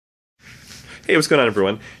Hey, what's going on,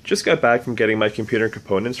 everyone? Just got back from getting my computer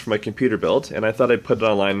components for my computer build, and I thought I'd put it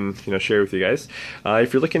online and, share with you guys.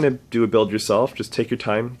 If you're looking to do a build yourself, just take your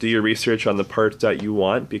time, do your research on the parts that you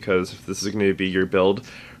want, because if this is going to be your build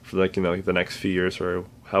for the next few years or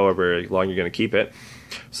however long you're going to keep it.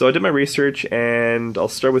 So I did my research, and I'll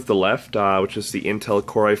start with the left, which is the Intel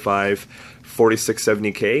Core i5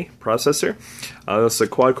 4670K processor. This is a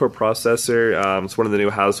quad-core processor. It's one of the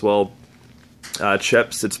new Haswell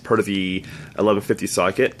chips. It's part of the 1150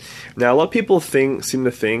 socket. Now, a lot of people seem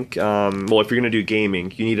to think, well, if you're going to do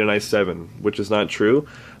gaming, you need an i7, which is not true.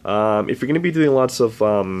 If you're going to be doing lots of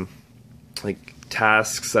like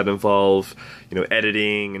tasks that involve,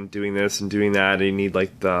 editing and doing this and doing that, and you need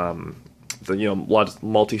like the lots of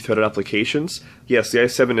multi-threaded applications. Yes, the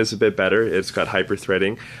i7 is a bit better. It's got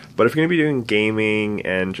hyper-threading. But if you're going to be doing gaming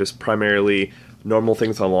and just primarily normal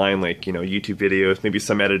things online, like YouTube videos, maybe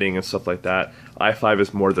some editing and stuff like that, i5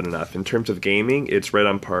 is more than enough. In terms of gaming, it's right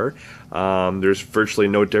on par. There's virtually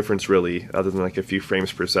no difference really, other than like a few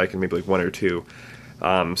frames per second, maybe like 1 or 2.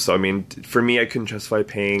 So I mean, for me, I couldn't justify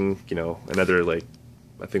paying another, like,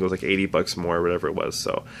 I think it was like $80 more or whatever it was.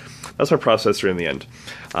 So that's my processor in the end.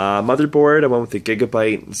 Motherboard, I went with the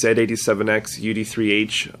Gigabyte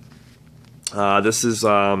Z87X-UD3H. This is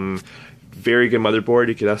very good motherboard.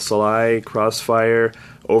 You can SLI, crossfire,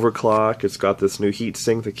 overclock. It's got this new heat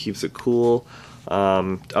sink that keeps it cool.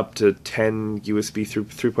 Up to 10 USB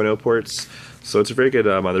 3.0 ports. So it's a very good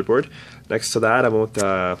motherboard. Next to that, I went with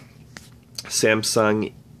the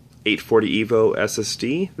Samsung 840 Evo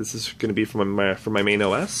SSD. This is going to be for my main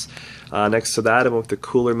OS. Next to that, I went with the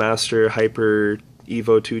Cooler Master Hyper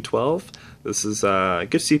Evo 212. This is a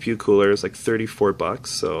good CPU cooler. It's like $34,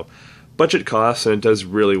 so budget cost, and it does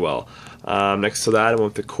really well. Next to that, I went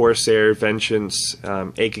with the Corsair Vengeance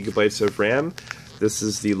 8 GB of RAM. This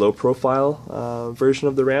is the low profile version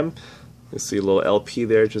of the RAM. You see a little LP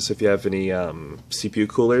there, just if you have any CPU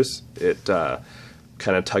coolers. It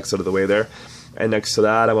kind of tucks out of the way there. And next to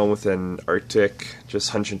that, I went with an Arctic,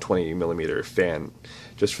 just 120mm fan,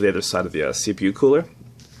 just for the other side of the CPU cooler.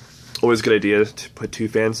 Always a good idea to put 2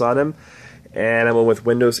 fans on them. And I went with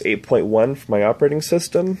Windows 8.1 for my operating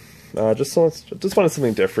system. Just wanted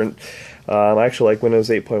something different. I actually like Windows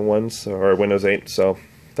 8.1 or Windows 8, so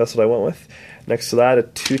that's what I went with. Next to that, a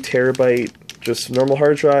 2 terabyte, just normal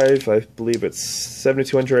hard drive. I believe it's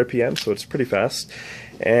 7200 RPM, so it's pretty fast.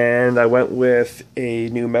 And I went with a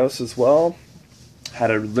new mouse as well. Had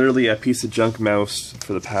literally a piece of junk mouse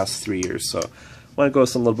for the past 3 years, so I want to go with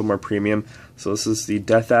something a little bit more premium. So this is the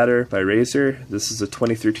Death Adder by Razer. This is a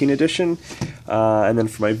 2013 edition. And then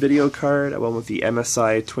for my video card, I went with the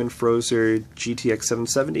MSI Twin Frozr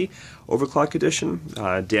GTX770 Overclock Edition.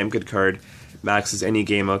 Damn good card. Maxes any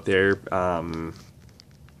game out there on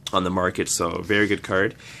the market, so very good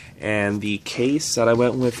card. And the case that I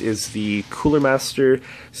went with is the Cooler Master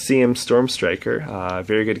CM Storm Stryker.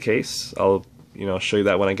 Very good case. I'll show you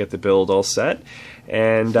that when I get the build all set.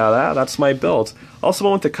 And that's my build. Also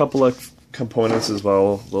went with a couple of components as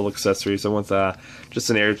well, little accessories. I went with just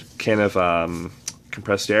an air can of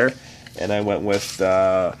compressed air, and I went with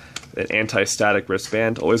an anti-static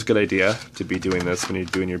wristband. Always a good idea to be doing this when you're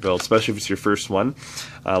doing your build, especially if it's your first one.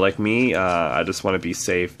 Like me, I just want to be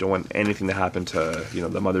safe. Don't want anything to happen to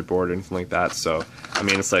the motherboard or anything like that. So I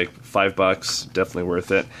mean, it's like $5, definitely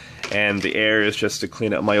worth it. And the air is just to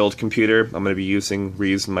clean up my old computer. I'm going to be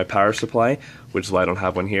reusing my power supply, which is why I don't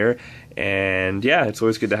have one here. And yeah, it's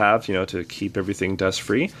always good to have, to keep everything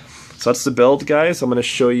dust-free. So that's the build, guys. I'm going to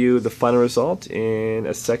show you the final result in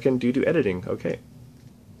a second due to editing. Okay.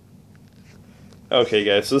 Okay,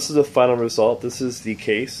 guys, so this is the final result. This is the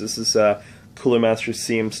case. This is Cooler Master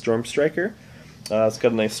CM Storm Stryker. It's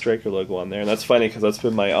got a nice Stryker logo on there, and that's funny because that's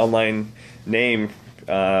been my online name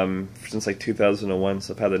since like 2001,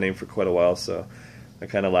 so I've had the name for quite a while, so I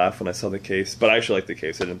kind of laughed when I saw the case. But I actually like the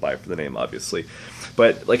case. I didn't buy it for the name, obviously.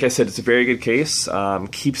 But like I said, it's a very good case.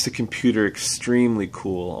 Keeps the computer extremely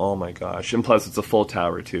cool. Oh my gosh. And plus, it's a full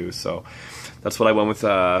tower too, so that's what I went with,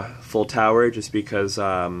 full tower, just because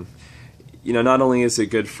not only is it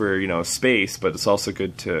good for space, but it's also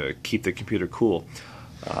good to keep the computer cool.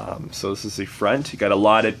 So this is the front. You got a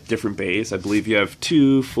lot of different bays. I believe you have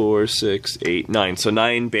 2, 4, 6, 8, 9. So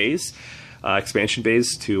 9 bays, expansion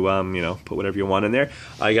bays to put whatever you want in there.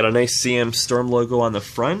 I got a nice CM Storm logo on the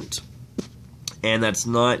front, and that's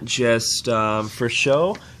not just for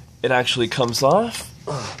show. It actually comes off,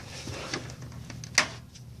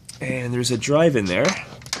 and there's a drive in there.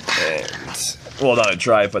 And, well, not a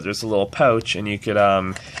drive, but there's a little pouch, and you could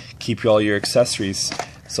keep all your accessories.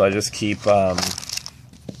 So I just keep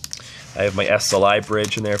I have my SLI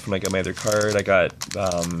bridge in there from my other card. I got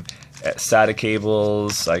SATA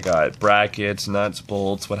cables, I got brackets, nuts,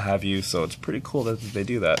 bolts, what have you, so it's pretty cool that they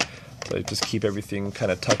do that. So I just keep everything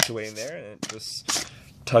kind of tucked away in there, and it just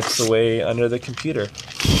tucks away under the computer.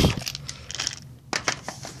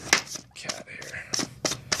 Cat hair.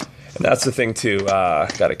 And that's the thing too,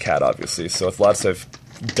 got a cat obviously, so with lots of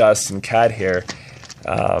dust and cat hair,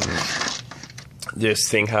 this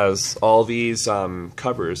thing has all these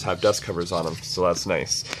covers, have dust covers on them, so that's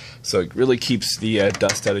nice. So it really keeps the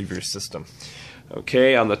dust out of your system.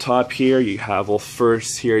 Okay, on the top here you have, well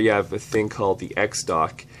first here you have a thing called the X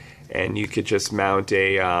dock, and you could just mount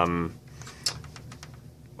a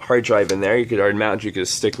hard drive in there. You could already mount, you could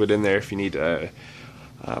stick it in there if you need to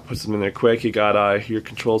put something in there quick. You got your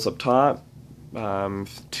controls up top, 2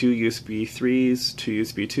 USB 3s, 2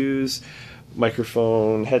 USB 2s,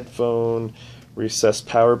 microphone, headphone, recessed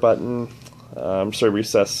power button,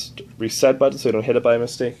 recessed reset button so you don't hit it by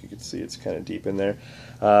mistake. You can see it's kind of deep in there.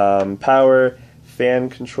 Power, fan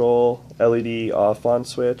control, LED off on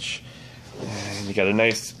switch, and you got a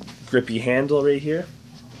nice grippy handle right here.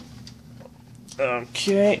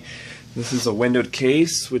 Okay, this is a windowed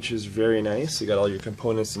case, which is very nice. You got all your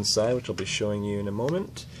components inside, which I'll be showing you in a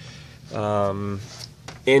moment.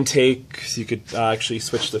 Intake, so you could actually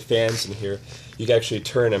switch the fans in here. You can actually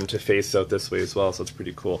turn them to face out this way as well, so it's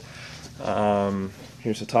pretty cool.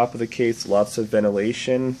 Here's the top of the case, lots of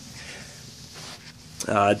ventilation.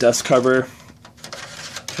 Dust cover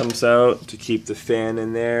comes out to keep the fan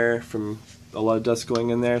in there from a lot of dust going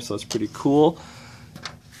in there, so it's pretty cool.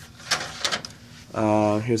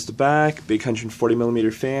 Here's the back, big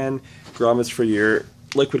 140mm fan, grommets for your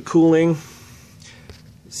liquid cooling.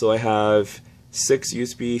 So I have 6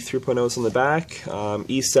 USB 3.0s on the back,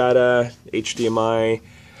 eSATA, HDMI,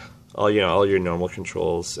 all your normal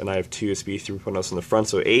controls, and I have 2 USB 3.0s on the front,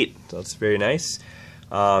 so 8. So that's very nice.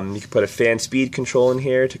 You can put a fan speed control in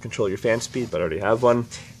here to control your fan speed, but I already have one.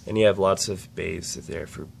 And you have lots of bays there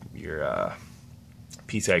for your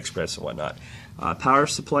PCI Express and whatnot. Power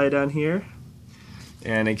supply down here.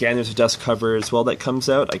 And again, there's a dust cover as well that comes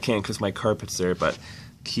out. I can't because my carpet's there, but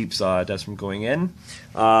keeps dust from going in.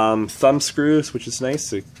 Thumb screws, which is nice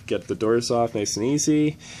to get the doors off nice and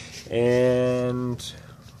easy. And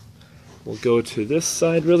we'll go to this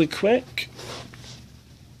side really quick.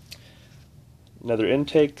 Another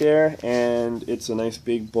intake there, and it's a nice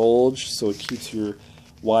big bulge, so it keeps your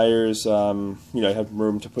wires, have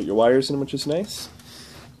room to put your wires in, which is nice.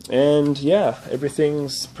 And yeah,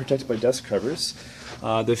 everything's protected by dust covers.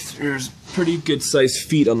 There's pretty good sized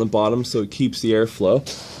feet on the bottom, so it keeps the airflow,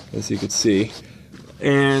 as you can see.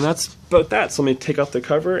 And that's about that. So let me take off the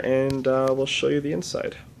cover and we'll show you the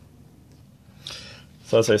inside.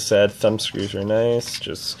 So as I said, thumb screws are nice.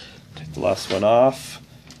 Just take the last one off.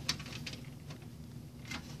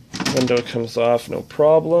 Window comes off, no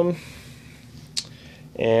problem.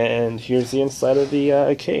 And here's the inside of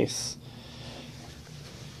the case.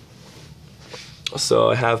 So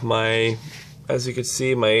I have my, as you can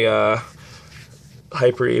see, my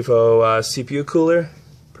Hyper Evo CPU cooler,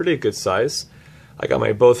 pretty good size. I got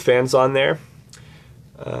my both fans on there.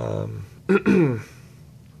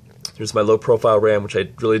 There's my low profile RAM, which I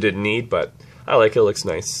really didn't need, but I like it, it looks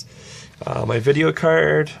nice. My video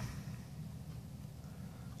card,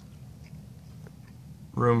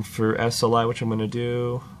 room for SLI, which I'm going to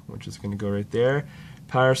do, which is going to go right there.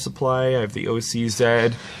 Power supply, I have the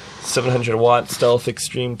OCZ 700-watt Stealth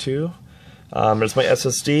Extreme 2. There's my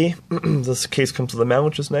SSD. This case comes with a mount,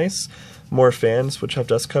 which is nice. More fans, which have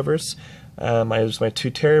dust covers. There's my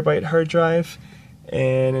 2 terabyte hard drive,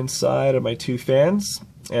 and inside are my 2 fans.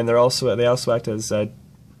 And they also act as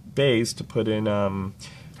bays to put in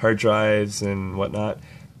hard drives and whatnot.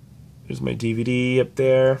 There's my DVD up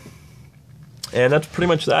there. And that's pretty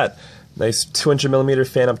much that. Nice 200mm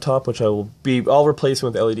fan up top, which I'll replace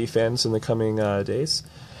with LED fans in the coming days.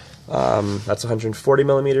 That's a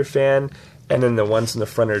 140mm fan, and then the ones in the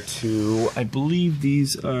front are 2. I believe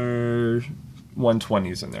these are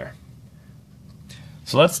 120s in there.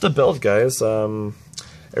 So that's the build, guys.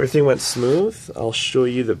 Everything went smooth. I'll show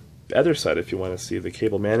you the other side if you want to see the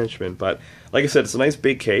cable management. But like I said, it's a nice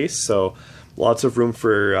big case, so lots of room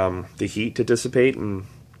for the heat to dissipate and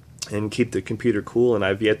keep the computer cool, and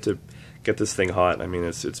I've yet to get this thing hot. I mean,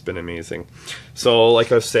 it's been amazing. So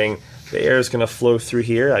like I was saying, the air is going to flow through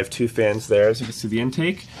here. I have 2 fans there, as you can see the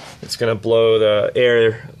intake. It's going to blow the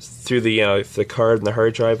air through the card and the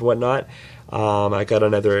hard drive and whatnot. I got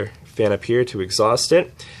another fan up here to exhaust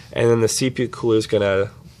it, and then the CPU cooler is going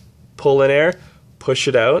to pull in air, push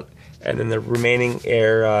it out, and then the remaining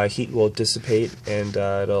air heat will dissipate, and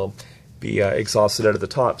it'll be exhausted out of the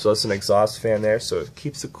top. So that's an exhaust fan there, so it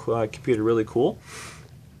keeps the computer really cool.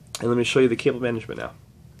 And let me show you the cable management now.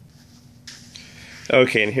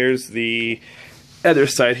 Okay, and here's the other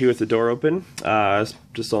side here with the door open.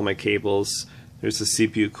 Just all my cables. There's the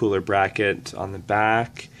CPU cooler bracket on the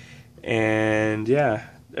back. And yeah,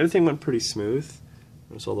 everything went pretty smooth.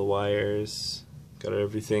 There's all the wires. Got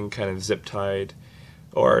everything kind of zip tied,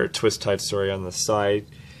 or twist tied, sorry, on the side.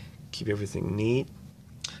 Keep everything neat.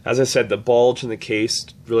 As I said, the bulge in the case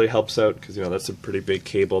really helps out because, you know, that's a pretty big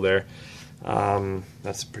cable there.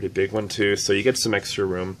 That's a pretty big one too, so you get some extra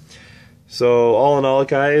room. So all in all,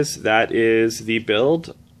 guys, that is the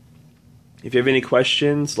build. If you have any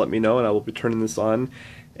questions, let me know, and I will be turning this on,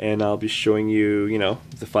 and I'll be showing you, you know,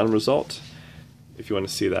 the final result if you want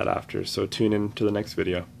to see that after. So tune in to the next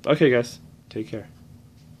video. Okay, guys, take care.